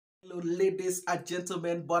Hello, ladies and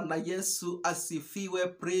gentlemen. Bwana Yesu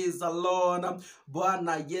asifiwe. Praise the Lord.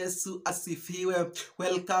 Bwana Yesu asifiwe.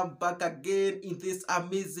 Welcome back again in this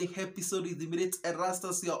amazing episode with the Minute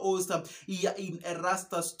Erastus, your host here in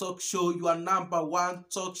Erastus Talk Show, your number one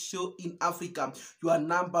talk show in Africa. Your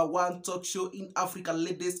number one talk show in Africa,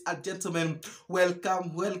 ladies and gentlemen.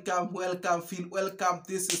 Welcome, welcome, welcome. Feel welcome.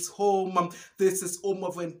 This is home. This is home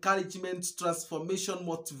of encouragement, transformation,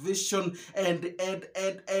 motivation, and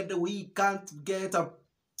we can't get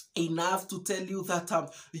enough to tell you that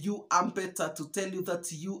you are better, to tell you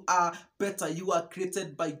that you are better. You are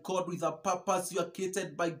created by God with a purpose. You are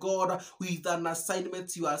created by God with an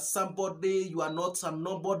assignment. You are somebody. You are not a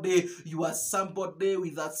nobody. You are somebody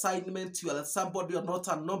with assignment. You are somebody. You are not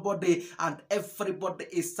a nobody. And everybody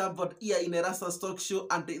is somebody here in Erastus Talk Show.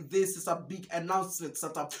 And this is a big announcement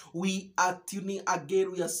that we are tuning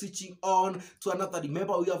again. We are switching on to another.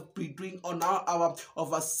 Remember, we have been doing on our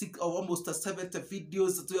almost 70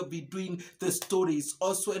 videos that we have been doing the stories,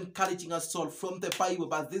 also encouraging us all from the Bible.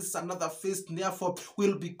 But this is another phase. Therefore,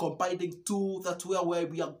 we'll be combining two that where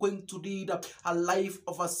we are going to read a life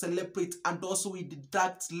of a celebrity, and also we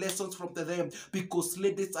deduct lessons from them. Because,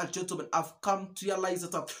 ladies and gentlemen, I've come to realize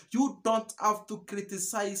that you don't have to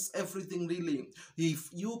criticize everything. Really, if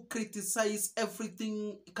you criticize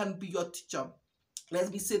everything, it can be your teacher. Let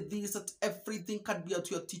me say this, that everything can be your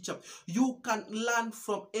teacher. You can learn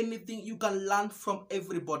from anything. You can learn from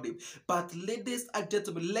everybody. But ladies and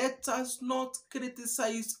gentlemen, let us not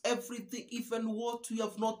criticize everything, even what we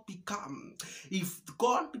have not become. If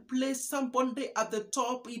God placed somebody at the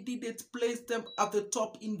top, He didn't place them at the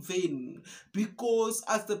top in vain. Because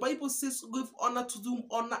as the Bible says, give honor to whom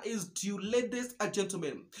honor is due, ladies and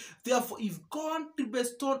gentlemen. Therefore, if God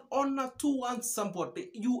bestowed honor towards somebody,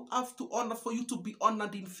 you have to honor for you to be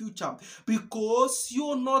honored in future, because you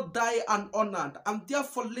will not die unhonored. And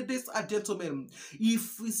therefore, ladies and gentlemen,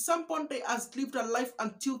 if somebody has lived a life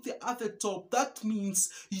until they are at the top, that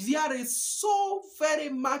means there is so very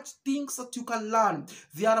much things that you can learn.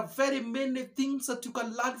 There are very many things that you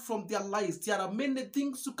can learn from their lives. There are many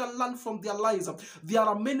things you can learn from their lives. There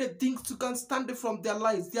are many things you can stand from their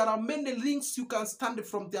lives. There are many things you can stand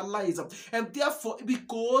from their lives. And therefore,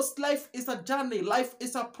 because life is a journey, life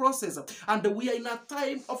is a process, and we are in a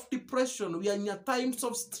time of depression, we are in a times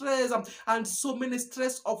of stress, and so many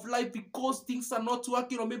stress of life because things are not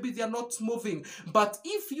working, or maybe they are not moving. But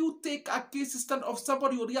if you take a case stand of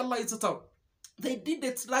somebody, you realize that they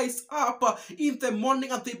didn't rise up in the morning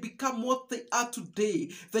and they become what they are today.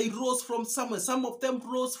 They rose from somewhere. Some of them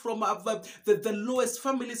rose from the lowest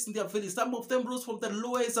families in their village. Some of them rose from the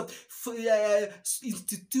lowest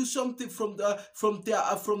institution from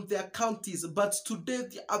their counties. But today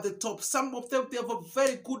they are the top. Some of them, they have a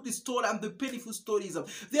very good story and the painful stories.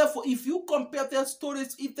 Therefore, if you compare their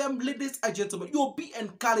stories with them, ladies and gentlemen, you'll be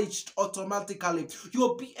encouraged automatically.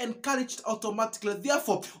 You'll be encouraged automatically.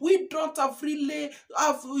 Therefore, we don't have really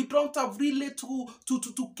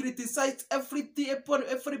to criticize everything upon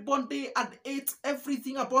everybody and hate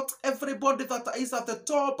everything about everybody that is at the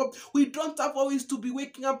top. We don't have always to be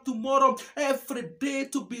waking up tomorrow every day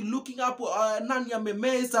to be looking up nani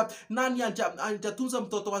amemeza, nani anjatunza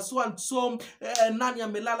mtoto wa so and so, nani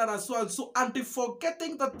amelala na so and so, and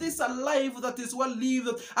forgetting that this is a life that is well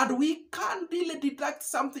lived, and we can't really deduct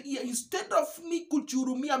something here. Instead of me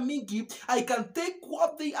kujurumia mingi, I can take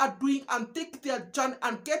what they are doing and take their journey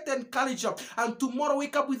and get encouraged, and tomorrow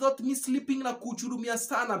wake up without me sleeping na kujurumia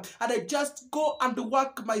sana, and I just go and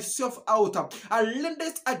work myself out. And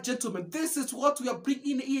ladies and gentlemen, this is what we are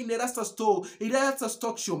bringing here in Erastus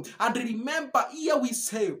Talk Show. And remember, here we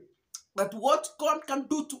say that what God can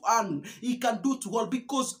do to one, He can do to all,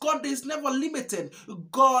 because God is never limited.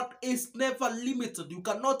 God is never limited. You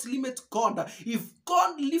cannot limit God. If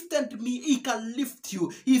God lifted me, He can lift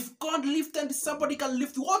you. If God lifted somebody, can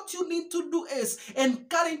lift you. What you need to do is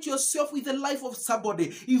encourage yourself with the life of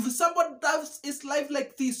somebody. If somebody does his life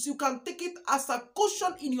like this, you can take it as a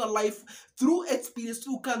caution in your life through experience.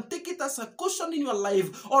 You can take it as a caution in your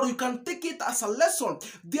life, or you can take it as a lesson.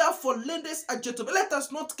 Therefore, ladies and gentlemen, let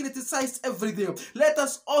us not criticize everything. Let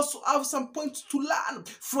us also have some points to learn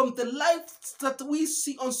from the life that we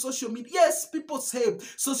see on social media. Yes, people say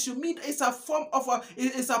social media is a form of a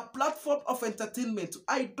platform of entertainment.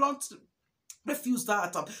 I don't refuse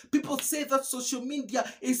that. People say that social media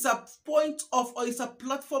is a point of, or is a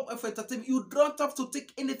platform of entertainment. You don't have to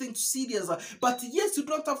take anything serious. But yes, you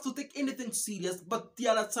don't have to take anything serious. But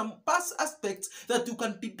there are some past aspects that you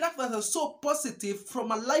can deduct that are so positive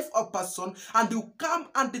from a life of person, and you come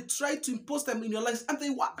and they try to impose them in your life, and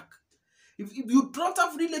they work. if you don't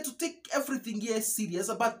have really to take everything here serious,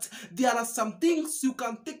 but there are some things you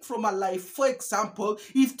can take from a life. For example,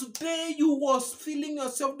 if today you was feeling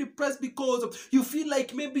yourself depressed because you feel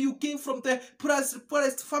like maybe you came from the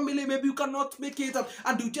poorest family, maybe you cannot make it,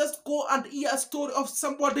 and you just go and hear a story of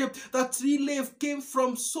somebody that really came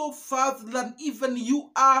from so far than even you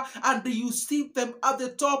are, and you see them at the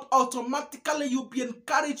top, automatically you'll be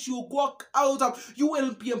encouraged, you walk out, you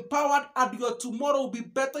will be empowered, and your tomorrow will be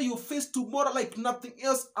better. You face tomorrow like nothing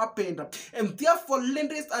else happened. And therefore,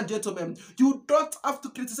 ladies and gentlemen, you don't have to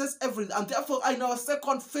criticize everything. And therefore, in our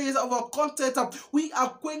second phase of our content, we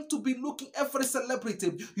are going to be looking every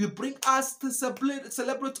celebrity. You bring us the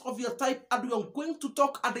celebrity of your type, and we are going to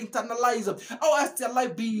talk and internalize how has their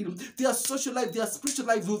life been, their social life, their spiritual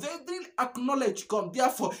life. Do they really acknowledge God?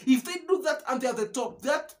 Therefore, if they do that and they are the top,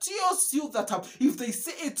 that tells you that if they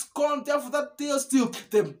say it's God, therefore that tells you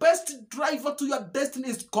the best driver to your destiny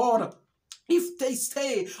is God. If they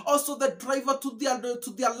say also the driver to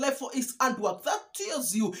their level is handwork, that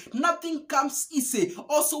tells you nothing comes easy.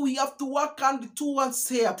 Also, we have to work on the two ones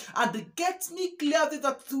here, and get me clearly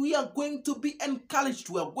that we are going to be encouraged,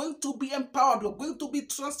 we are going to be empowered, we are going to be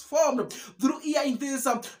transformed through here in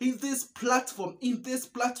this platform,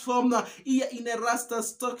 here in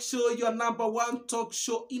Erastus Talk Show, your #1 talk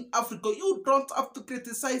show in Africa. You don't have to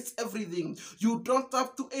criticize everything. You don't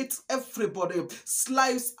have to hate everybody.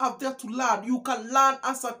 Lives are there to learn. You can learn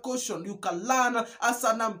as a caution. You can learn as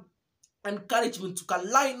an encouragement, you can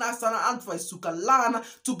learn as an advice, you can learn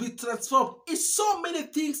to be transformed. It's so many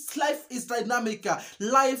things. Life is dynamic.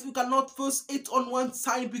 Life, you cannot force it on one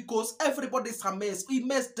side because everybody's a mess. We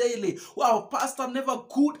mess daily. Our pastor never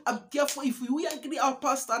good, and therefore if we agree our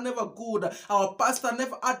pastor never good, our pastor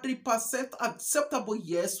never 100% acceptable,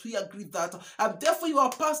 yes, we agree that, and therefore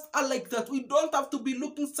your past are like that. We don't have to be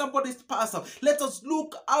looking somebody's past. Let us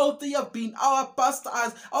look how they have been. Our past,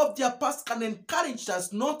 as how their past can encourage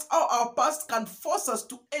us, not how our past can force us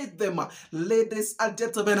to hate them. Ladies and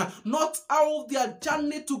gentlemen, not how their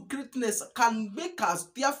journey to greatness can make us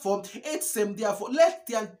therefore hate them. Therefore, let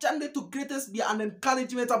their journey to greatness be an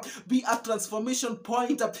encouragement, be a transformation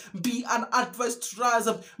point, be an advice to us,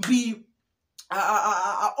 be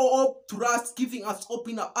hope to us, giving us hope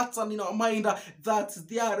in our hearts and in our mind that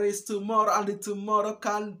there is tomorrow, and tomorrow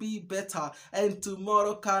can be better, and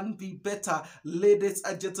tomorrow can be better, ladies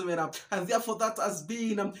and gentlemen. And therefore that has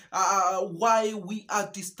been why we are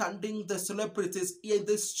standing the celebrities here in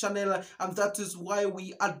this channel, and that is why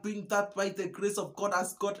we are doing that by the grace of God,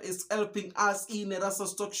 as God is helping us in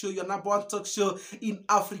Erastus Talk Show, your #1 talk show in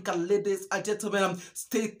Africa. Ladies and gentlemen,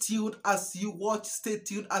 stay tuned as you watch,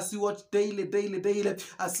 daily,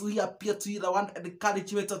 as we appear to you, the one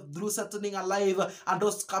encouragement of through settling alive, and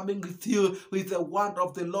us coming with you with the word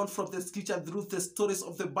of the Lord from the scripture through the stories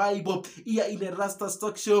of the Bible here in Erastus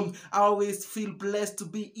Talk Show. I always feel blessed to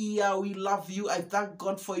be here. We love you. I thank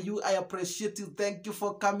God for you. I appreciate you. Thank you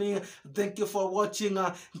for coming. Thank you for watching.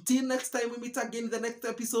 Until next time we meet again in the next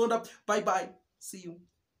episode. Bye bye. See you.